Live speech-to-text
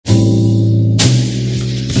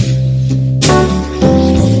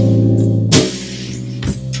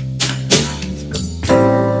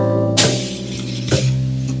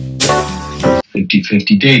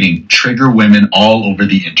50-50 dating trigger women all over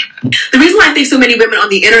the internet. The reason why I think so many women on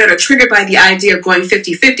the internet are triggered by the idea of going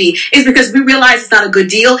 50-50 is because we realize it's not a good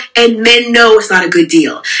deal, and men know it's not a good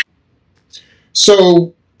deal.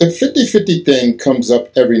 So the 50-50 thing comes up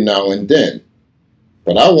every now and then,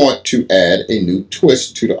 but I want to add a new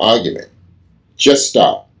twist to the argument. Just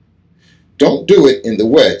stop. Don't do it in the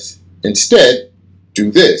West. Instead, do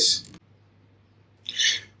this.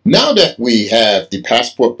 Now that we have the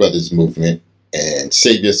Passport Brothers movement and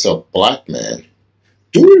Save Yourself Black Man,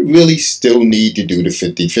 do we really still need to do the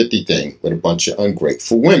 50-50 thing with a bunch of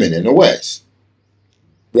ungrateful women in the West?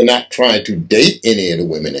 We're not trying to date any of the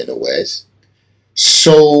women in the West.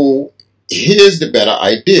 So here's the better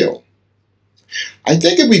ideal. I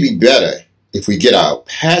think it would be better if we get our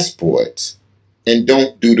passports and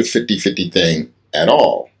don't do the 50-50 thing at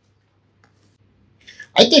all.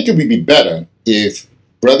 I think it would be better if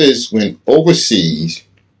brothers went overseas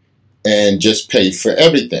and just paid for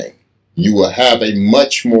everything. You will have a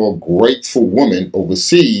much more grateful woman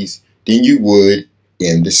overseas than you would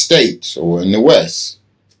in the States or in the West.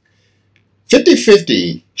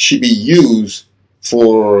 50-50 should be used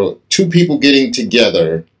for two people getting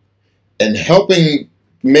together and helping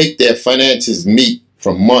make their finances meet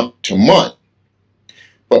from month to month.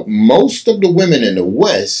 But most of the women in the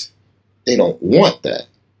West, they don't want that.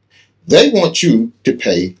 They want you to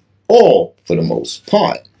pay all for the most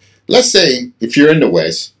part. Let's say if you're in the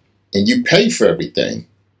West and you pay for everything,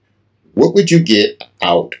 what would you get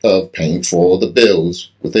out of paying for all the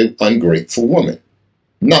bills with an ungrateful woman?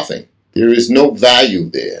 Nothing. There is no value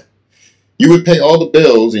there. You would pay all the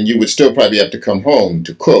bills and you would still probably have to come home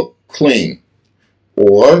to cook, clean,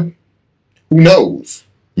 or who knows,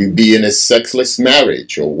 you'd be in a sexless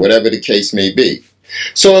marriage or whatever the case may be.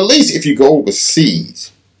 So at least if you go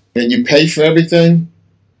overseas and you pay for everything,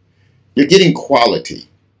 you're getting quality.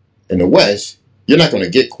 In the West, you're not going to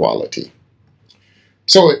get quality.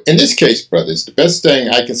 So in this case, brothers, the best thing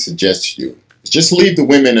I can suggest to you is just leave the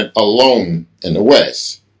women alone in the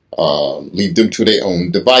West. Leave them to their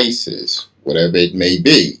own devices, whatever it may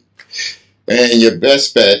be. And your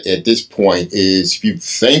best bet at this point is if you're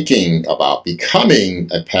thinking about becoming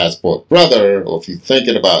a passport brother, or if you're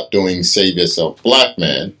thinking about doing Save Yourself Black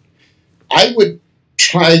Man, I would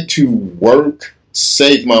try to work,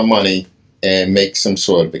 save my money, and make some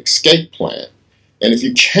sort of escape plan. And if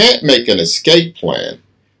you can't make an escape plan,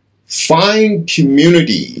 find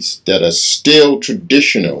communities that are still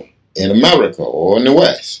traditional in America or in the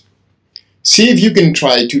West. See if you can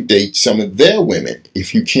try to date some of their women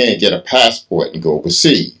if you can't get a passport and go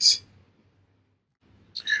overseas.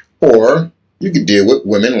 Or you could deal with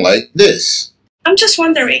women like this. I'm just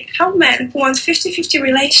wondering how men who want 50-50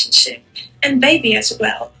 relationship and baby as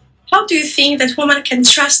well, how do you think that woman can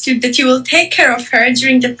trust you that you will take care of her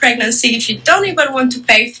during the pregnancy if you don't even want to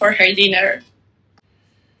pay for her dinner?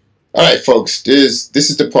 Alright folks, this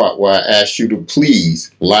is the part where I ask you to please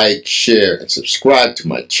like, share, and subscribe to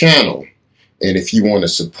my channel. And if you want to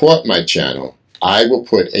support my channel, I will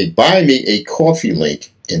put a Buy Me a Coffee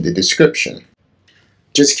link in the description.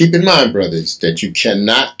 Just keep in mind, brothers, that you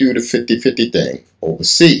cannot do the 50-50 thing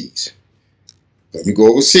overseas. When you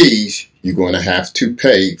go overseas, you're going to have to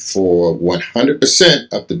pay for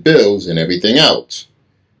 100% of the bills and everything else.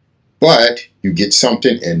 But you get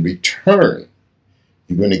something in return.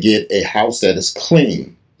 You're going to get a house that is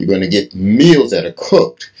clean. You're going to get meals that are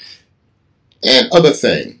cooked and other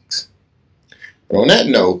things. But on that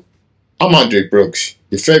note, I'm Andre Brooks,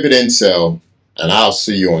 your favorite incel, and I'll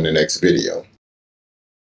see you on the next video.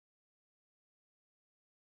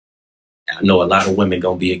 I know a lot of women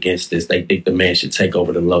going to be against this. They think the man should take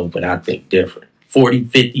over the load, but I think different. 40,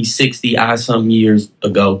 50, 60 odd some years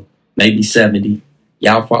ago, maybe 70,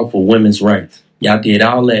 y'all fought for women's rights. Y'all did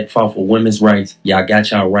all that, fought for women's rights. Y'all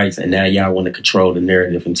got y'all rights, and now y'all want to control the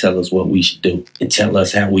narrative and tell us what we should do and tell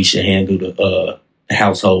us how we should handle the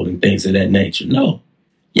household and things of that nature. No.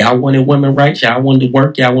 Y'all wanted women's rights. Y'all wanted to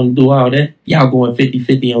work. Y'all want to do all that. Y'all going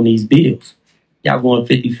 50-50 on these bills. Y'all going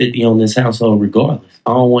 50-50 on this household regardless.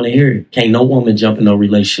 I don't want to hear it. Can't no woman jump in no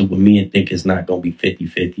relationship with me and think it's not going to be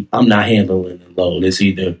 50-50. I'm not handling the load. It's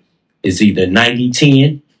either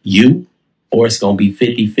 90-10, you, or it's going to be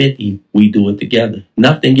 50-50, we do it together.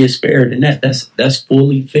 Nothing gets spared in that. That's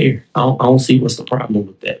fully fair. I don't see what's the problem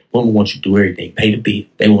with that. Women want you to do everything. Pay the bill.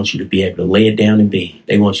 They want you to be able to lay it down in bed.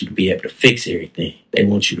 They want you to be able to fix everything. They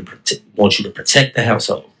want you to protect the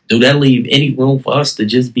household. Do that leave any room for us to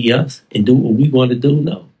just be us and do what we want to do?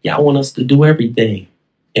 No. Y'all want us to do everything.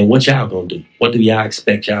 And what y'all gonna do? What do y'all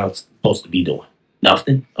expect y'all supposed to be doing?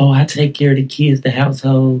 Nothing. Oh, I take care of the kids, the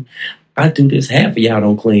household. I do this. Half of y'all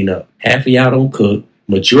don't clean up. Half of y'all don't cook.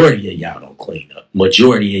 Majority of y'all don't clean up.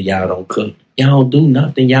 Majority of y'all don't cook. Y'all don't do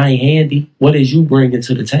nothing. Y'all ain't handy. What is you bringing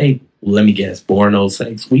to the table? Well, let me guess. Born old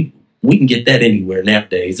sakes. We can get that anywhere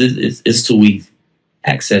nowadays. It's too easy.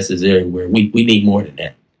 Access is everywhere. We need more than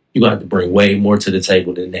that. You're going to have to bring way more to the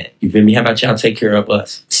table than that. You feel me? How about y'all take care of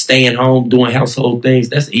us? Staying home, doing household things,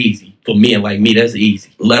 that's easy. For men like me, that's easy.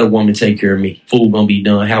 Let a woman take care of me. Food going to be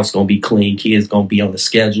done. House going to be clean. Kids going to be on the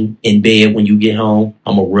schedule. In bed when you get home.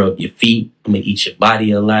 I'm going to rub your feet. I'm going to eat your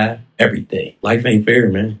body alive. Everything. Life ain't fair,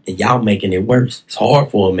 man. And y'all making it worse. It's hard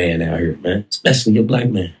for a man out here, man. Especially a black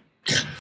man.